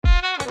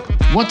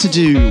What to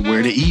do,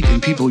 where to eat,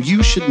 and people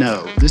you should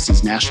know. This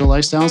is Nashville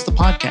Lifestyles, the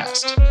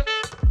podcast.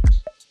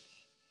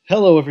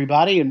 Hello,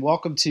 everybody, and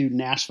welcome to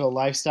Nashville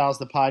Lifestyles,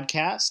 the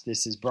podcast.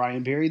 This is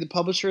Brian Berry, the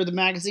publisher of the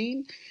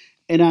magazine,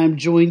 and I'm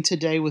joined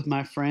today with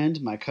my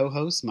friend, my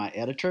co-host, my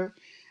editor,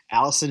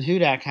 Allison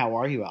Hudak. How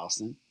are you,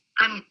 Allison?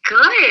 I'm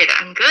good.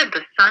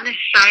 The sun is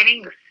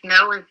shining. The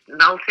snow is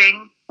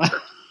melting.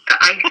 The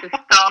ice is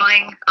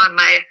thawing on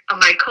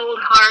my cold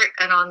heart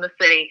and on the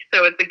city.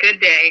 So it's a good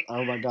day.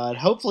 Oh my God.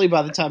 Hopefully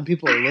by the time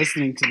people are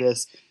listening to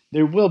this,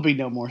 there will be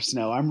no more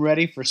snow. I'm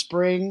ready for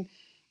spring.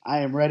 I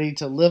am ready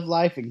to live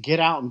life and get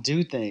out and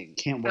do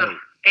things. Can't wait.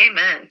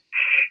 Amen.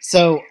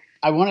 So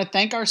I want to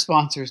thank our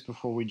sponsors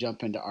before we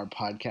jump into our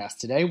podcast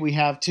today. We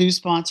have two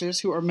sponsors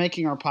who are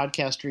making our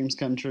podcast dreams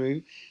come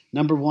true.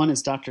 Number one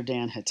is Dr.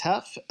 Dan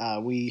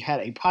Hatef. We had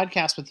a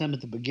podcast with him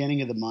at the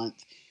beginning of the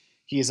month.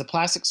 He is a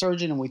plastic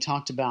surgeon, and we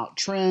talked about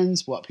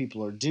trends, what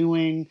people are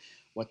doing,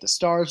 what the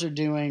stars are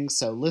doing.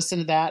 So listen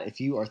to that if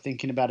you are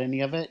thinking about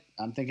any of it.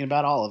 I'm thinking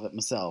about all of it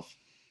myself.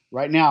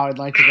 Right now, I'd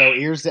like to go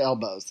ears to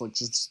elbows. Let's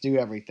just do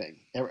everything.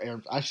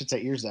 I should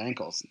say ears to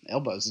ankles.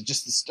 Elbows is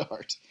just the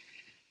start.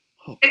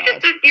 Oh,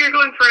 it's just you're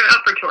going for an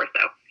upper torso.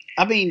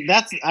 I mean,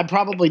 I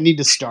probably need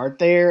to start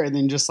there and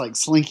then just like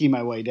slinky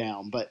my way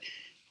down. But,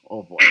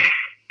 oh boy.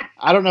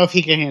 I don't know if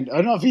he can handle. I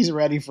don't know if he's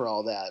ready for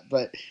all that,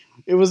 but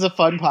it was a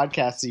fun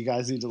podcast, so you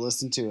guys need to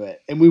listen to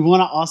it. And we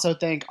want to also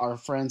thank our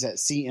friends at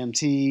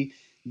CMT.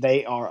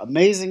 They are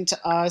amazing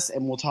to us,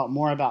 and we'll talk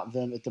more about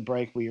them at the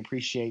break. We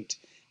appreciate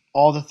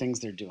all the things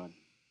they're doing.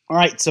 All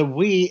right, so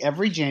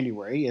every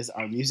January is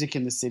our Music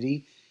in the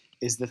City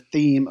is the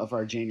theme of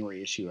our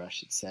January issue, I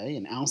should say.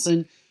 And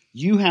Allison,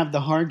 you have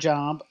the hard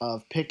job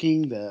of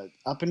picking the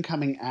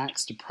up-and-coming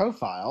acts to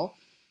profile.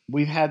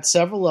 We've had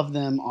several of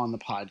them on the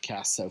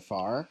podcast so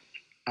far.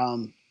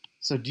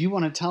 So do you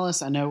want to tell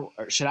us,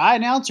 should I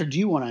announce or do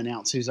you want to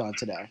announce who's on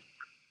today?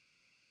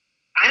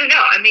 I don't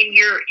know. I mean,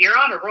 you're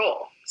on a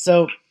roll.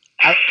 So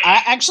I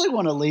actually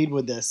want to lead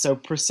with this. So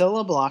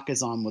Priscilla Block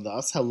is on with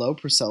us. Hello,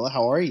 Priscilla.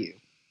 How are you?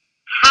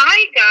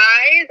 Hi,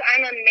 guys.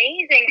 I'm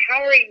amazing.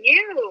 How are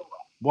you?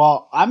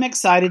 Well, I'm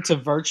excited to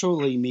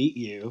virtually meet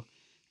you.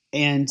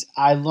 And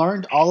I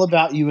learned all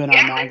about you in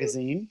our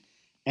magazine.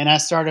 And I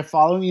started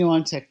following you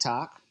on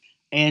TikTok.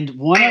 And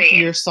one of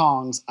your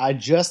songs, I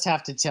just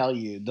have to tell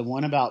you, the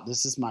one about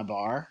This Is My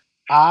Bar,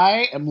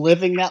 I am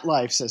living that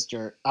life,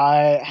 sister.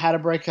 I had a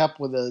breakup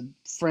with a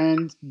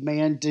friend,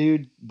 man,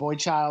 dude, boy,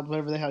 child,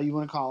 whatever the hell you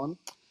want to call him.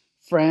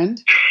 Friend,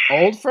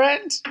 old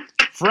friend,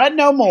 friend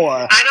no more.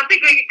 I don't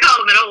think we can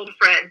call him an old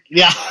friend.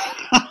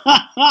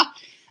 Yeah.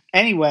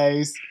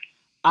 Anyways,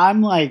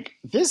 I'm like,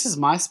 this is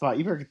my spot.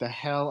 You better get the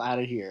hell out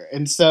of here.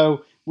 And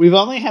so we've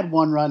only had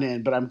one run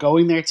in, but I'm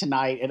going there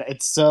tonight, and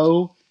it's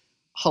so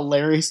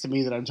hilarious to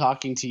me that I'm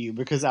talking to you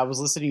because I was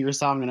listening to your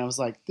song and I was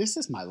like, this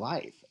is my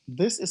life.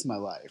 This is my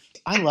life.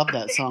 I love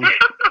that song.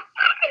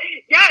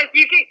 Yes,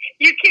 you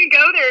can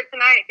go there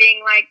tonight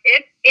being like,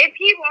 if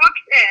he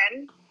walks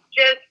in,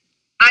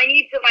 I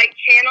need to like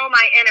channel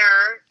my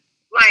inner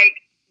like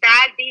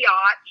bad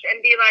biatch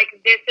and be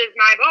like, this is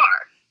my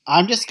bar.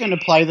 I'm just going to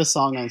play the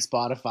song on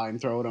Spotify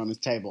and throw it on his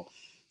table.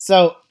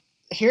 So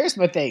here's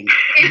my thing.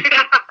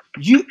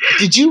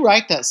 Did you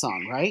write that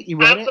song, right? You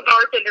wrote it? The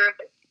bartender.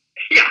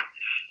 Yeah.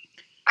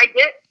 I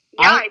did.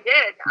 Yeah, I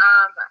did.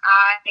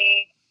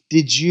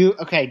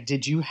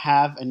 Did you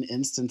have an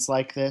instance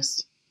like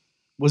this?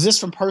 Was this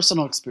from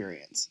personal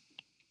experience?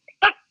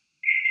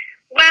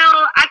 Well,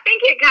 I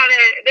think it kind of,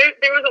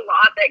 there was a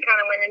lot that kind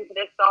of went into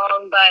this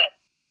song, but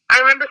I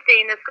remember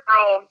seeing this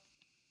girl,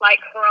 like,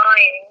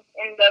 crying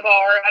in the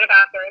bar at a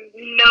bathroom.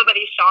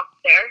 Nobody's shocked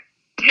there.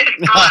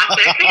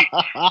 Classic.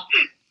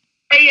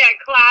 Yeah,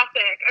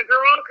 classic. A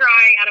girl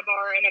crying at a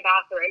bar in a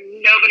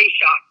bathroom. Nobody's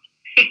shocked.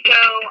 So,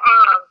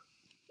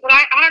 but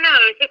I don't know,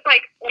 it's just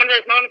like one of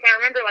those moments I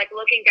remember like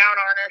looking down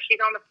on her. She's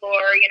on the floor,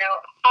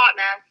 hot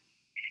mess.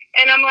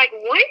 And I'm like,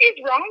 what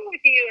is wrong with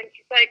you? And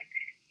she's like,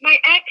 my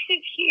ex is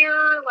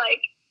here,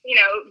 like,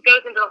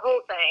 goes into the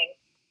whole thing.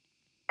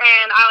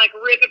 And I like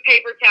rip a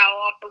paper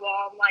towel off the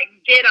wall. I'm like,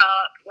 get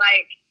up,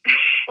 like,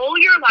 pull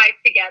your life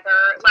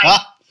together. Like,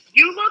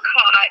 you look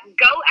hot,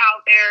 go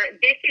out there.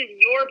 This is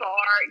your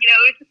bar.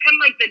 It's just kind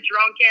of like the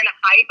drunken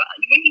hype.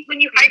 When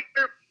you hype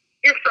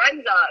your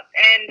friends up.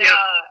 And,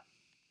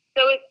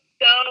 so it's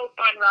so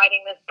fun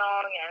writing this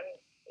song, and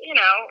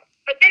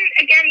but then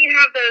again, you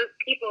have those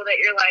people that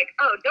you're like,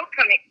 oh, don't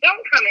come in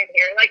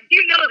here. Like,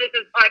 this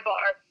is my bar,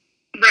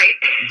 right?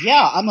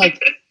 Yeah, I'm like,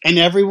 and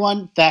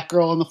everyone, that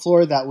girl on the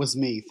floor, that was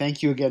me.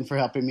 Thank you again for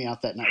helping me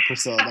out that night,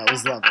 Priscilla. That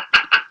was lovely.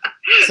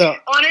 So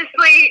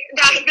honestly,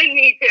 that's been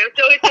me too.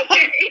 So it's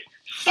okay.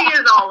 She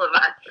is all of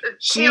us.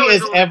 She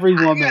is every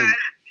woman.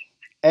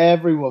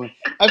 Every woman.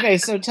 Okay,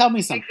 so tell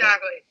me something.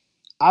 Exactly.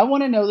 I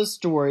want to know the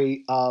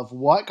story of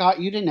what got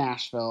you to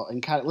Nashville,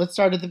 and let's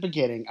start at the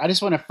beginning. I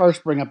just want to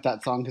first bring up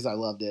that song because I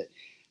loved it.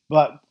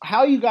 But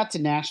how you got to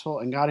Nashville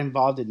and got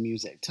involved in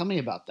music. Tell me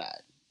about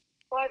that.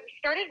 Well, I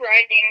started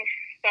writing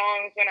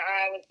songs when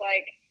I was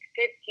like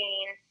 15.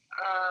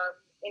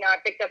 I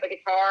picked up a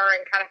guitar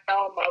and kind of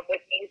fell in love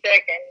with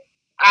music. And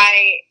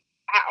I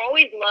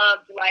always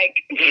loved, like,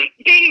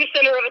 being the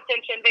center of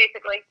attention,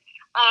 basically.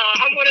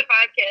 I'm one of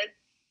 5 kids.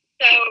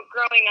 So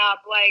growing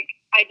up, like,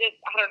 I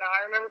don't know,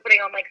 I remember putting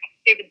on, like,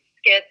 stupid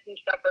skits and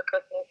stuff for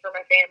Christmas for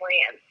my family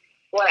and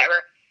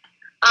whatever.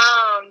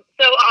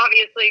 So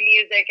obviously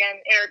music and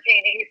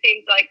entertaining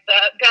seems like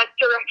the best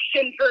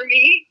direction for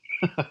me.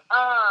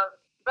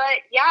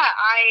 But yeah,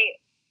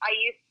 I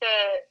used to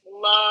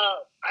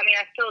love, I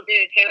still do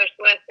Taylor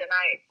Swift, and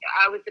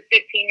I was a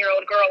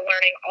 15-year-old girl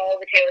learning all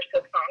the Taylor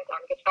Swift songs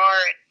on guitar,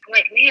 and I'm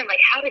like, man,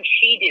 like, how did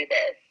she do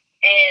this?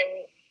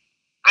 And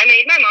I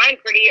made my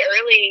mind pretty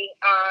early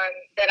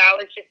that I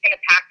was just going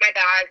to pack my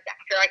bags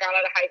after I got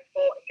out of high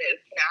school and move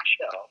to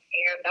Nashville,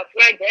 and that's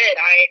what I did.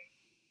 I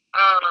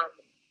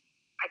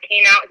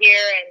came out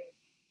here, and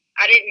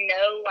I didn't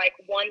know, like,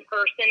 one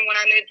person when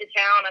I moved to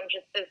town. I'm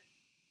just this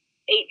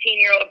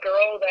 18-year-old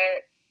girl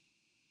that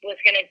was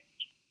going to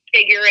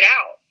figure it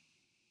out.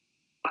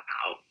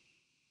 Wow.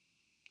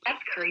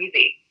 That's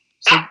crazy.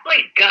 That's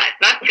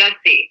That's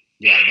gutsy.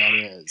 Yeah, that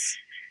is.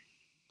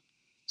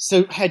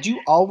 So had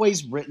you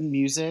always written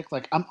music?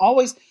 Like,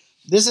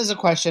 this is a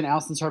question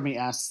Allison's heard me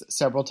ask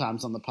several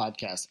times on the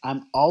podcast.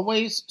 I'm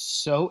always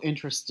so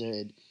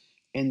interested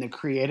in the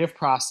creative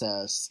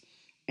process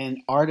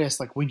and artists.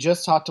 Like, we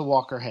just talked to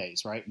Walker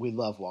Hayes, right? We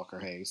love Walker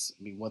Hayes.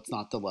 What's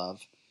not to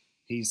love?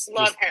 He's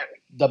love him.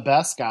 The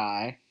best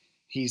guy.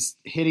 He's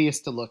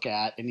hideous to look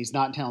at, and he's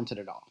not talented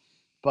at all.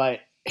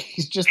 But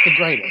he's just the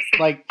greatest.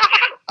 Like,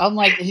 I'm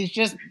like, he's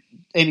just,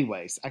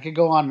 anyways, I could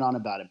go on and on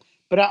about him.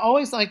 But I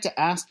always like to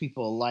ask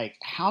people, like,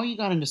 how you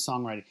got into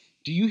songwriting.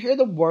 Do you hear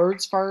the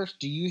words first?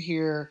 Do you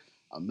hear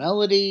a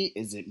melody?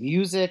 Is it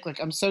music? Like,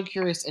 I'm so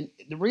curious. And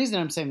the reason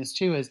I'm saying this,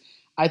 too, is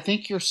I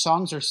think your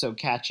songs are so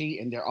catchy,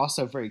 and they're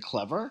also very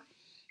clever.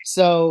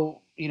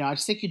 So, I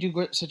just think you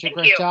do such a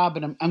great job.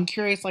 And I'm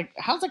curious, like,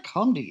 how does it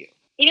come to you?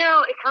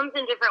 It comes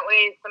in different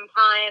ways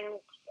sometimes.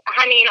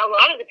 A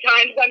lot of the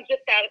times I'm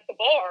just out at the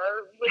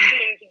bar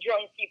listening to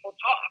drunk people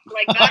talk.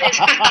 Like, that is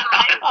the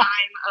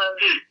time of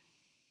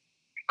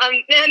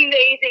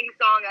amazing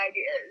song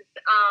ideas.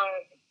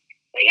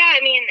 But yeah,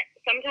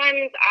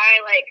 sometimes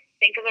I, like,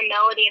 think of a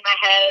melody in my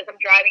head as I'm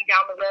driving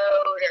down the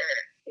road, or,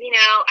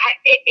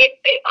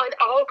 it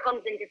all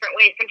comes in different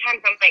ways.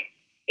 Sometimes I'm like,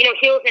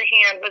 Heels in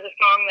Hand was a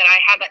song that I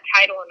had that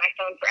title in my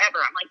phone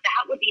forever. I'm like,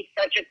 that would be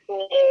such a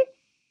cool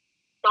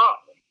song.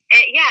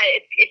 And yeah,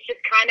 it's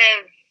just kind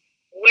of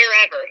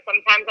wherever.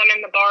 Sometimes I'm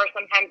in the bar,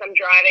 sometimes I'm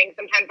driving,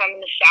 sometimes I'm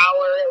in the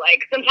shower.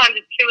 Like, sometimes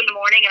it's 2 a.m.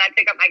 and I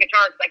pick up my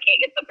guitar because I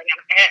can't get something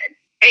out of my head.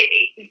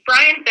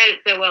 Brian said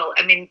it so well.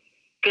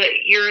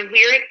 Your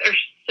lyrics are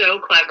so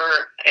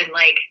clever, and,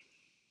 like,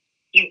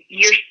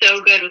 you're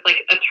so good with, like,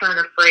 a turn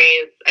of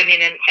phrase.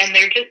 And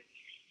they're just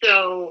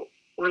so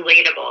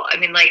relatable.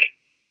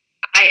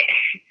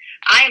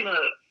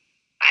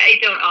 I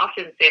don't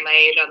often say my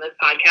age on this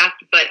podcast,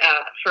 but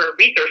for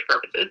research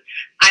purposes,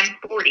 I'm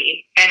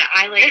 40, and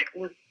I, like,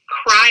 was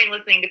crying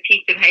listening to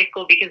Peaked in high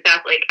school because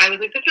that's, like, I was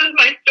like, this is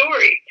my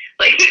story.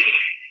 Like,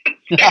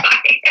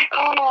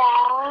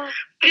 Aww.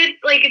 But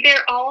it's, like,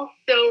 they're all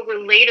so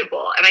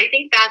relatable, and I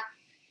think that's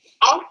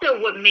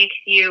also what makes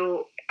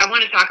you, I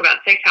want to talk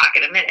about TikTok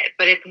in a minute,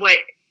 but it's what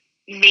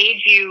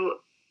made you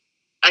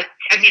a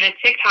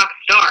TikTok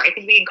star. I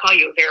think we can call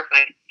you a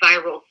verified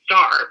viral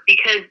star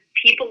because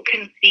people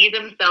can see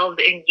themselves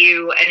in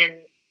you and in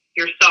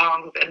your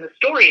songs and the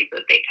stories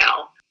that they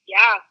tell.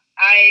 Yeah,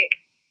 I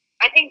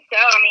think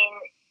so.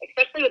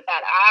 Especially with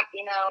that app,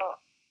 you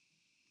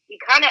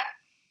kind of,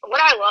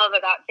 what I love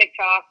about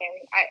TikTok and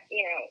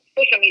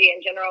social media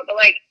in general, but,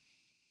 like,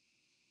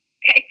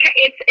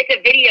 it's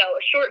a video,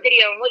 a short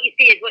video, and what you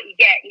see is what you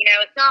get.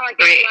 It's not like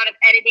there's a lot of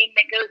editing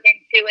that goes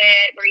into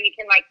it where you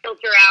can, like,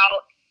 filter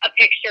out a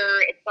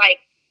picture. It's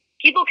like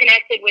people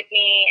connected with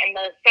me and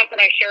the stuff that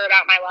I share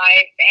about my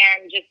life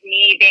and just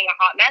me being a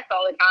hot mess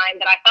all the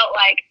time, that I felt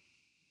like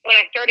when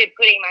I started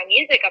putting my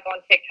music up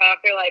on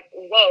TikTok, they're like,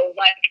 whoa,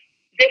 like,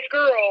 this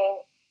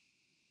girl,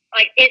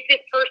 like, is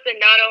this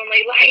person not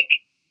only, like,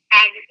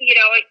 as, a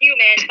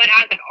human, but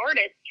as an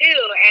artist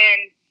too.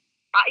 And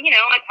I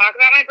talk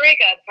about my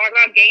breakup, talk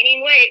about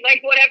gaining weight,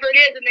 like, whatever it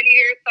is, and then you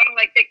hear a song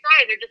like Thick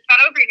Thighs or Just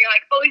Got Over You, and you're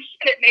like, holy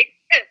shit, it makes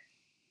sense.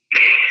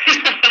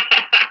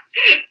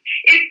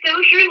 It's so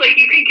true. Like,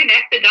 you can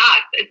connect the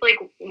dots. It's like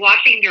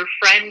watching your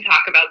friend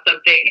talk about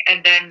something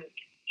and then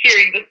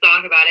hearing the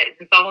song about it.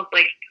 It's almost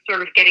like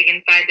sort of getting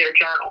inside their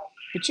journal.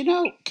 But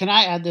can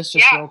I add this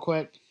just real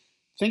quick?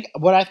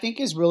 What I think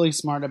is really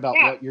smart about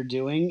what you're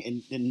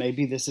doing, and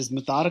maybe this is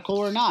methodical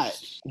or not,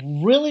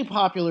 really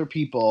popular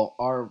people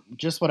are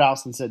just what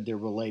Allison said, they're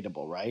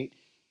relatable, right?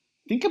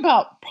 Think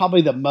about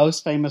probably the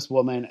most famous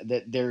woman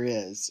that there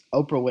is,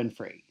 Oprah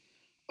Winfrey.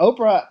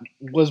 Oprah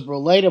was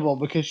relatable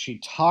because she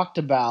talked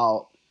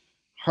about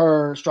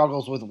her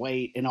struggles with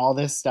weight and all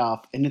this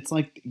stuff, and it's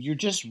like, you're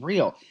just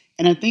real.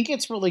 And I think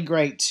it's really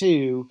great,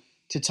 too,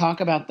 to talk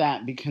about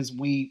that because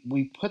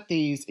we put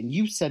these, and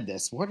you said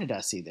this, where did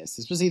I see this?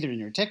 This was either in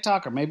your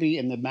TikTok or maybe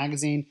in the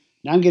magazine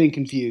Now I'm getting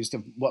confused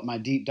of what my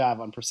deep dive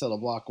on Priscilla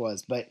Block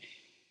was, but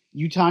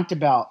you talked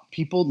about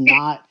people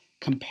not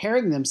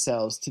comparing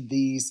themselves to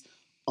these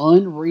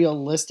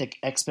unrealistic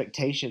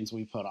expectations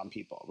we put on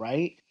people,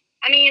 right?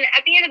 I mean,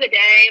 at the end of the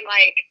day,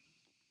 like,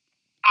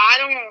 I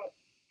don't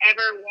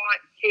ever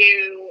want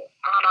to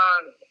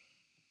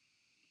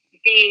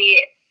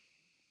be,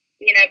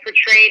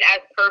 portrayed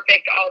as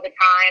perfect all the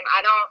time.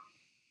 I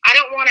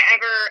don't want to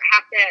ever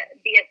have to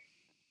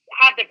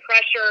have the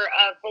pressure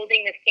of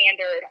holding the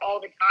standard all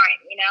the time.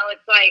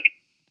 It's like,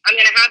 I'm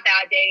going to have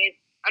bad days.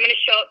 I'm going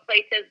to show up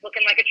places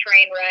looking like a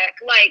train wreck.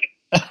 Like,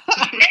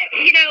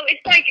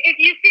 it's like, if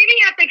you see me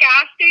at the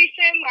gas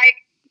station, like,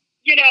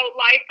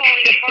 life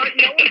falling apart,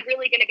 no one's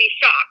really going to be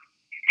shocked.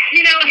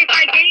 If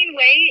I gain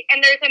weight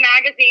and there's a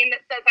magazine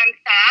that says I'm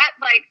fat,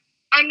 like,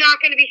 I'm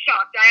not going to be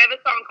shocked. I have a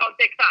song called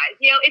Thick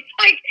Thighs. It's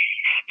like,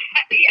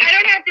 I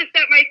don't have to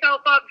set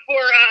myself up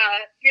for,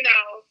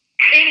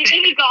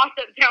 any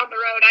gossip down the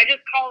road. I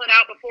just call it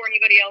out before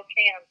anybody else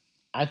can.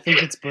 I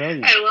think it's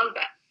brilliant. I love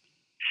that.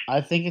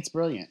 I think it's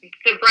brilliant.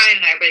 So Brian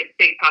and I are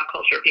big pop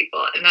culture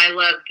people, and I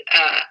love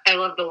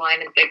the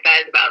line in Thick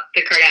Thighs about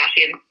the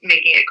Kardashians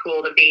making it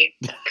cool to be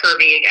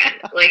curvy again.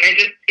 Like,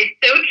 it's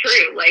so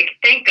true. Like,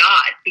 thank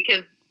God,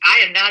 because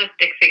I am not a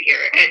stick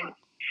figure, and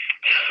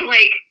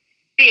like,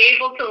 be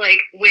able to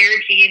like wear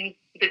jeans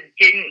that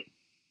didn't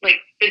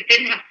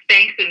have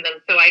Spanx in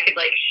them, so I could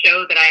like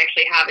show that I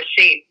actually have a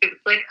shape. It was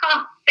like,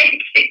 oh,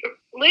 thank you.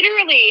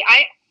 Literally,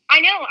 I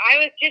know. I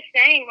was just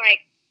saying,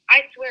 like,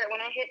 I swear, when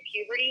I hit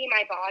puberty,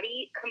 my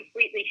body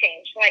completely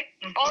changed. Like,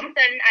 all of a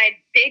sudden, I had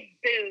big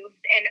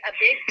boobs and a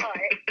big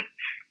butt.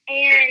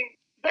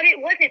 But it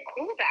wasn't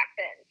cool back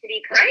then to be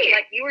curvy. Right.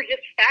 Like, you were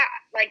just fat.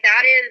 Like,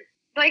 that is,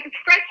 like,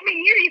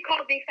 freshman year, you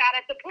called me fat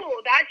at the pool.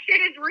 That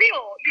shit is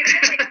real.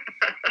 Like,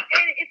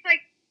 and it's like,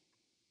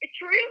 it's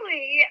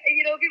really,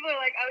 people are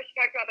like, oh, she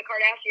talked about the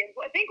Kardashians.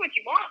 Well, think what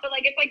you want, but,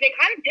 like, it's like they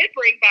kind of did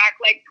bring back,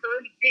 like,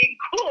 curves being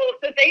cool.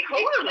 So they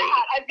totally.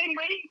 I've been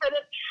waiting for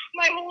this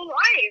my whole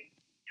life.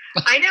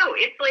 I know.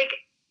 It's like,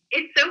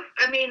 it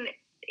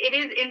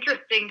is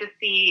interesting to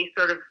see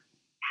sort of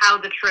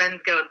how the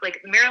trends go. It's like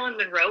Marilyn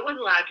Monroe was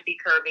allowed to be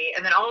curvy,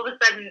 and then all of a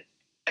sudden,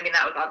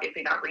 that was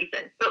obviously not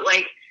recent, but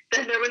like,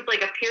 then there was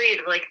like a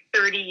period of like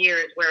 30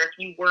 years where if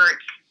you weren't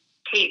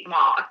Kate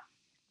Moss,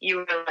 you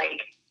were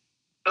like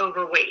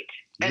overweight.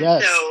 And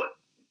yes. So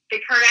the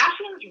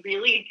Kardashians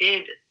really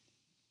did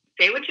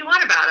say what you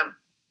want about them,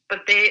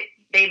 but they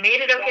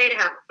made it okay to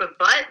have a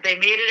butt. They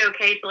made it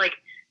okay to like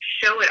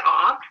show it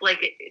off. Like,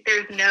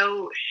 there's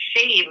no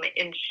shame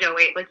in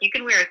showing. Like, you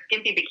can wear a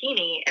skimpy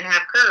bikini and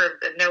have curves,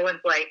 and no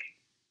one's like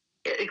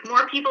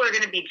more people are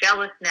going to be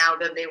jealous now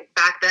than they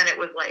back then. It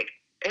was like,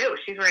 ew,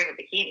 she's wearing a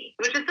bikini,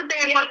 which is something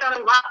I worked on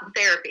a lot in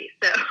therapy.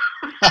 So,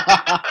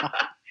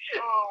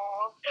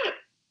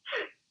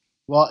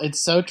 well,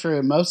 it's so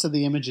true. Most of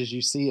the images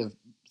you see of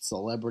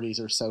celebrities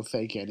are so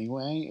fake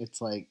anyway. It's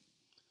like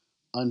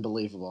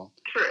unbelievable.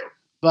 True.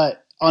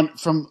 But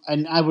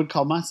and I would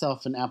call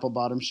myself an apple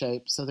bottom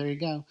shape. So there you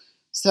go.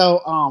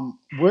 So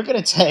we're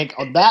gonna take,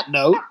 on that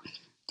note,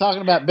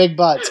 talking about big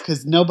butts,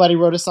 because nobody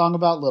wrote a song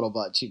about little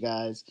butts, you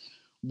guys.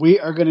 We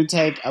are gonna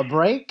take a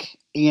break,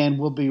 and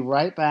we'll be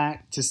right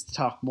back to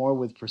talk more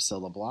with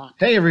Priscilla Block.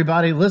 Hey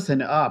everybody,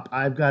 listen up.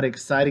 I've got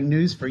exciting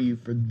news for you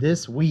for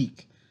this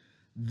week.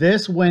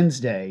 This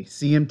Wednesday,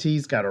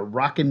 CMT's got a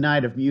rockin'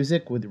 night of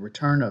music with the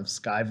return of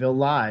Skyville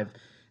Live.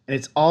 And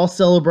it's all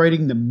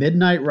celebrating the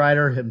Midnight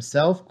Rider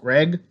himself,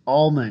 Greg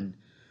Allman.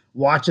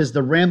 Watch as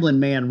the Ramblin'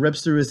 Man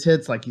rips through his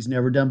hits like he's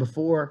never done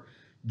before.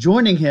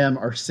 Joining him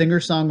are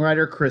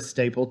singer-songwriter Chris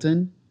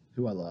Stapleton,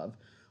 who I love,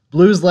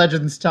 blues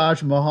legends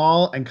Taj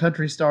Mahal, and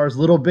country stars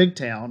Little Big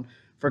Town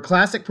for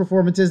classic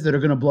performances that are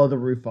going to blow the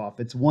roof off.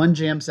 It's one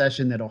jam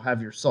session that'll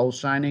have your soul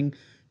shining.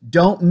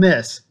 Don't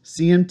miss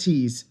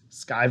CMT's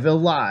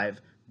Skyville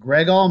Live,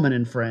 Greg Allman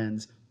and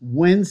Friends,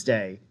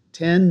 Wednesday,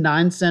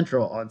 10/9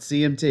 Central on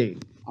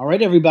CMT. All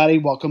right, everybody,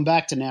 welcome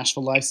back to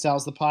Nashville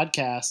Lifestyles, the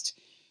podcast.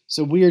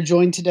 So we are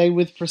joined today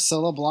with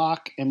Priscilla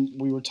Block, and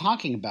we were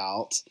talking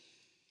about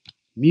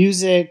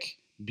music,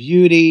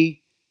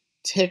 beauty,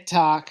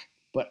 TikTok,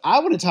 but I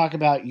want to talk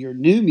about your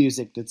new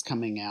music that's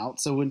coming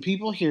out. So when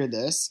people hear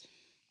this,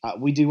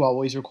 we do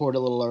always record a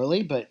little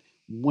early, but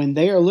when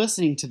they are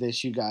listening to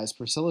this, you guys,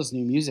 Priscilla's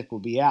new music will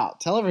be out.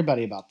 Tell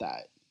everybody about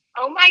that.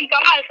 Oh my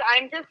gosh,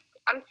 I'm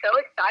so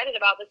excited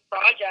about this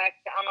project.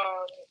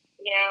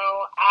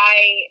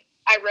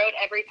 I wrote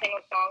every single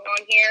song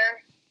on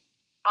here,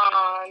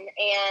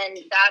 and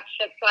that's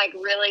just like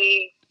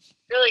really,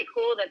 really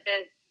cool that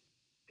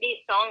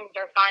these songs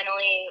are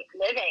finally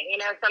living.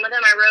 Some of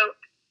them I wrote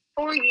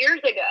 4 years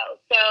ago,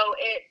 so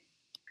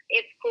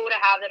it's cool to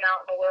have them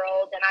out in the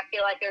world, and I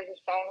feel like there's a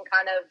song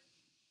kind of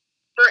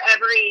for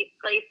every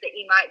place that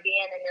you might be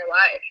in your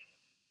life.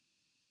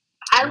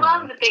 I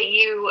love that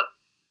you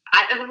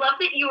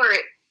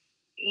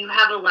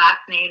have a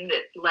last name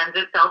that lends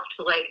itself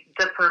to like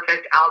the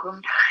perfect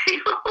album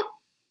title.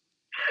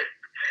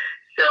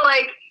 So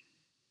like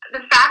the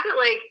fact that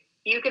like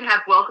you can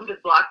have Welcome to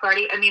the Block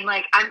Party. I mean,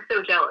 like, I'm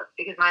so jealous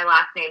because my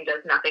last name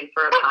does nothing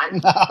for a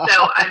pun.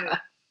 So I'm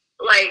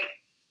like,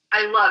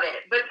 I love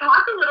it. But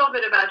talk a little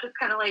bit about just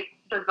kind of like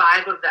the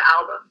vibe of the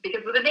album,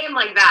 because with a name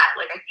like that,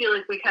 like, I feel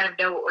like we kind of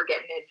know what we're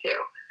getting into.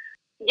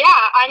 Yeah,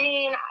 I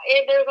mean,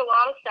 there's a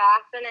lot of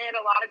sass in it,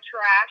 a lot of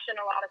trash, and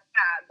a lot of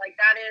sad. Like,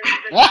 that is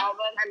this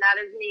album, and that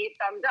is me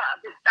summed up.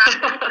 It's sass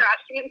and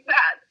trashy and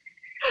sad.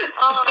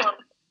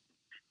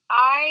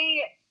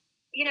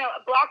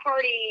 Block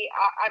Party,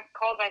 I've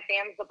called my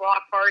fans the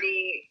Block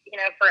Party,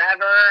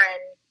 forever,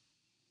 and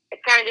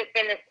it's kind of just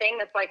been this thing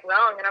that's, like,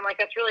 wrong, and I'm like,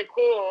 that's really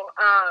cool.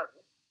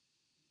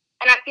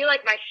 And I feel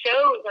like my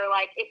shows are,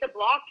 like, it's a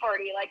block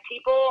party. Like,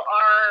 people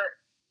are...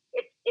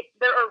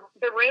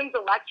 the room's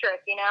electric,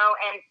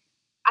 and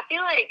I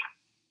feel like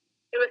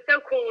it was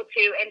so cool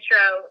to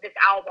intro this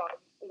album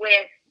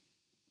with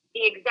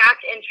the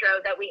exact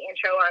intro that we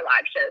intro our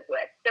live shows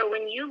with. So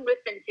when you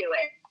listen to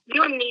it,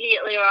 you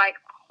immediately are like,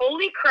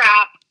 holy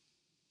crap,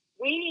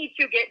 we need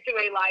to get to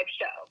a live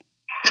show.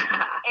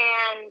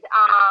 And,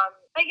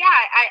 but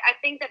yeah, I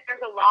think that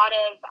there's a lot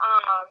of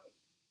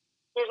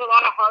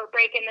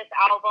heartbreak in this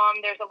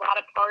album. There's a lot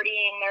of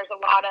partying. There's a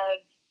lot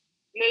of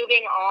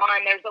moving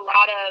on. There's a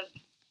lot of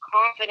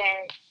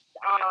confidence.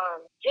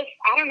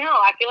 I don't know.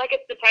 I feel like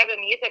it's the type of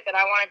music that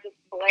I want to just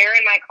blare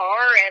in my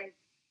car and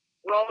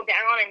roll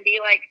down and be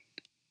like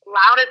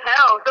loud as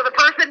hell. So the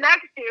person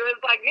next to you is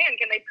like, man,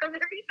 can they turn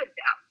their music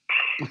down?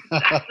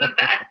 That's the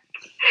best.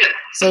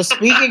 So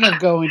speaking of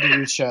going to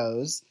your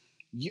shows,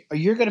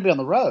 you're going to be on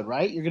the road,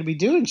 right? You're going to be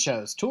doing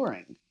shows,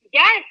 touring.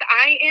 Yes,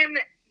 I am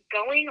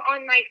going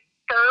on my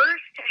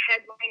first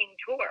headlining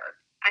tour.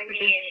 I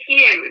mean,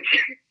 huge.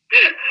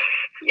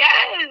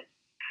 Yes.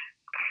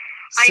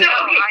 I know.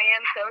 I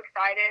am so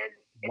excited.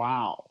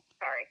 Wow.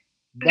 Sorry.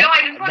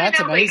 I just want that's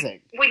to know,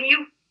 amazing. Like,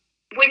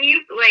 when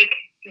you like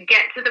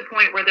get to the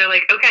point where they're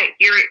like, okay,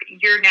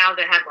 you're now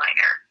the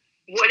headliner.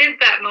 What is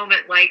that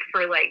moment like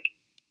for like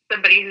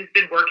somebody who's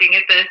been working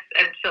at this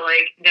and to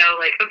like know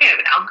like, okay, I have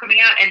an album coming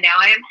out and now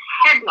I am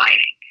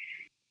headlining?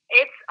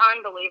 It's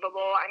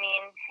unbelievable. I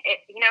mean,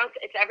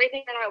 it's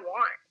everything that I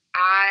want.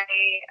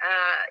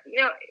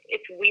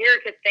 It's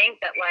weird to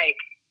think that like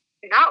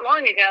not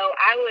long ago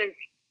I was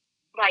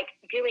like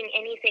doing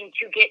anything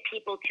to get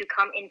people to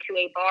come into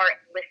a bar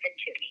and listen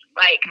to me.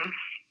 Like,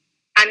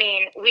 I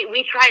mean,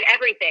 we tried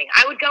everything.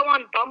 I would go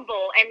on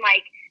Bumble and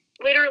like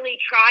literally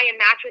try and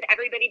match with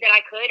everybody that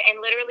I could, and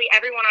literally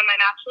everyone on my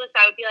match list,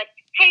 I would be like,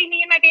 hey,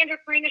 me and my band are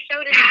playing a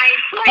show tonight.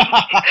 Like,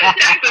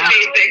 that's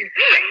amazing.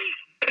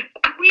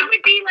 We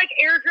would be like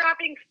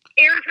airdropping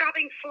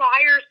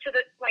flyers to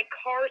the like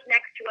cars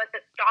next to us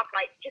at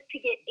stoplights just to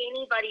get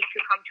anybody to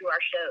come to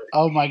our shows.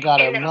 Oh my God,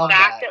 and I love the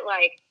fact that. that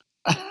like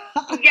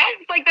yes,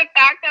 like the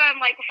fact that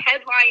I'm like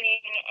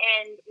headlining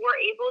and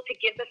we're able to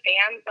give the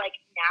fans like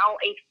now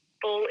a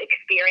full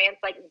experience,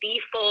 like the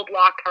full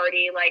block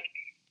party. Like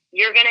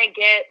you're gonna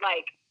get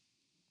like,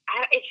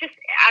 it's just,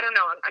 I don't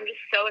know. I'm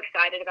just so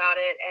excited about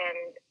it,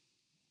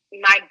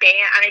 and my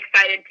band. I'm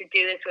excited to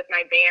do this with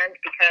my band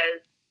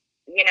because,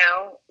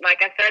 like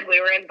I said, we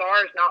were in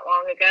bars not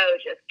long ago,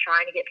 just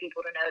trying to get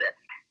people to notice.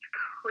 It's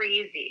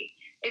crazy.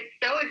 It's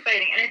so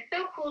exciting, and it's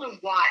so cool to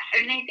watch.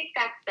 I mean, I think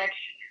that's such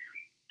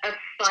a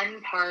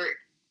fun part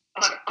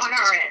on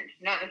our end,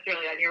 not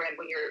necessarily on your end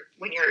when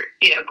you're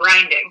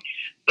grinding,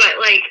 but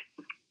like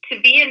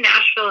to be in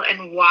Nashville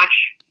and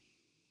watch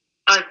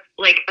a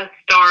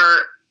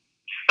star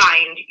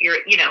find your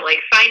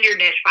find your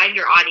niche, find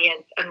your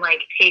audience, and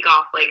like take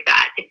off like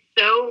that.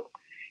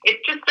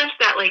 It's just such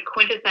that like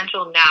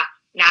quintessential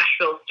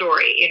Nashville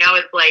story.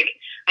 It's like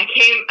I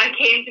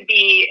came to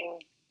be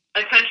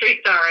a country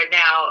star, and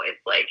now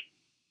it's like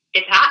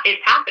it's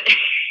happening.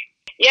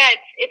 Yeah,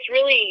 it's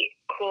really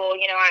cool.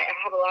 I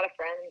have a lot of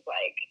friends,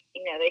 like,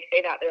 they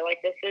say that. They're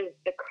like, this is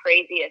the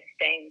craziest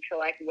thing to,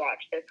 like, watch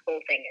this whole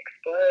thing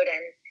explode.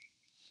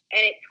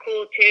 And it's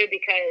cool, too,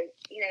 because,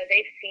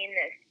 they've seen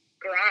this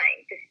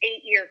grind, this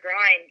 8-year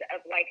grind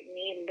of, like,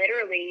 me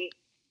literally,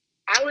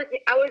 I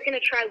was going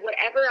to try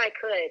whatever I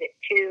could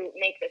to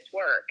make this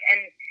work.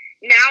 And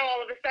now,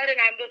 all of a sudden,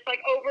 I'm just,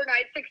 like,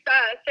 overnight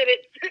success. And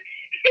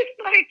it's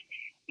like,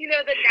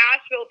 the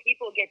Nashville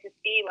people get to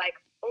see, like,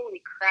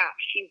 holy crap,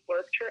 she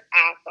worked her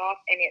ass off,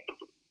 and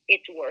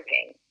it's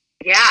working.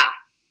 Yeah,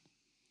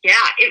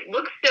 it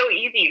looks so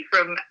easy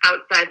from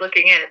outside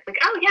looking in. It's like,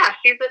 oh yeah,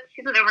 she's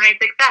an overnight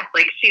success.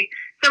 Like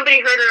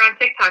somebody heard her on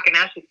TikTok and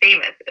now she's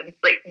famous. And it's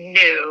like,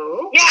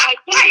 no. Yeah,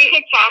 she's a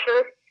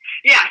TikToker.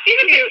 Yeah, she's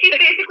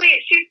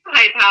the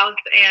hype house,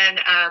 and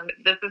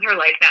this is her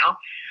life now.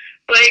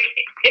 Like,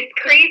 it's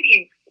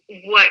crazy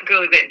what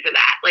goes into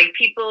that. Like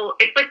people,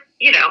 it's like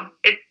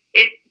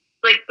it's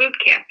like boot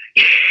camp.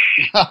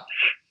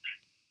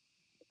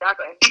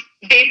 Exactly.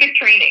 Basic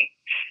training.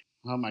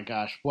 Oh my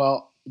gosh.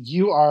 Well,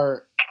 you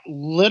are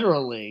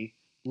literally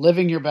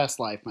living your best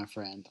life, my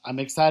friend. I'm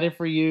excited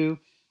for you.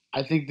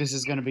 I think this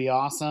is going to be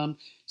awesome.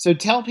 So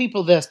tell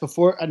people this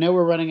before, I know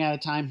we're running out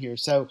of time here.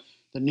 So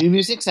the new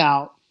music's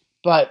out.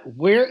 But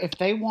if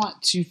they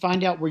want to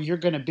find out where you're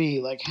going to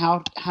be, like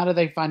how do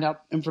they find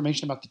out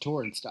information about the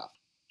tour and stuff?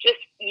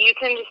 You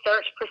can just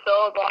search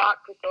Priscilla Block,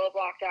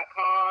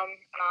 PriscillaBlock.com.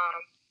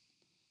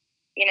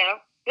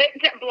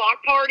 The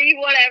block party,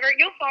 whatever.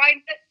 You'll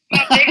find it.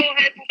 My big old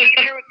head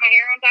skater with my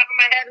hair on top of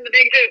my head and the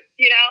big hoops.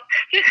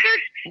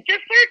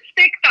 Just search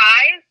thick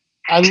thighs.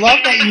 I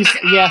love that you.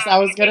 Yes, I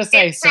was gonna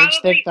say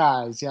search thick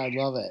thighs. Yeah, I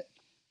love it.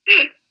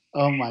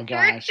 Oh my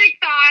gosh. Search thick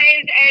thighs,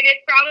 and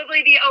it's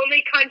probably the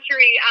only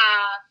country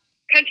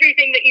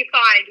thing that you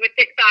find with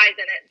thick thighs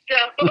in it. So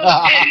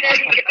there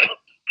you go.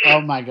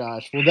 Oh my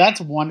gosh. Well,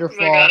 that's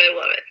wonderful. Oh my God, I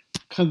love it.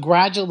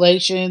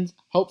 Congratulations.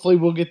 Hopefully,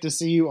 we'll get to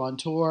see you on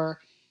tour.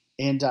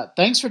 And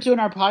thanks for doing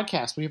our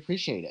podcast. We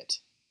appreciate it.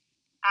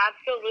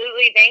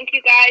 Absolutely. Thank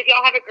you, guys.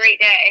 Y'all have a great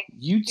day.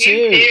 You too.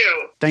 You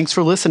too. Thanks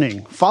for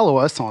listening. Follow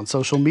us on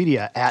social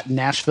media at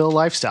Nashville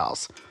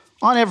Lifestyles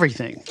on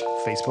everything.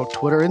 Facebook,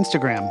 Twitter,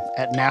 Instagram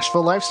at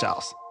Nashville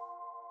Lifestyles.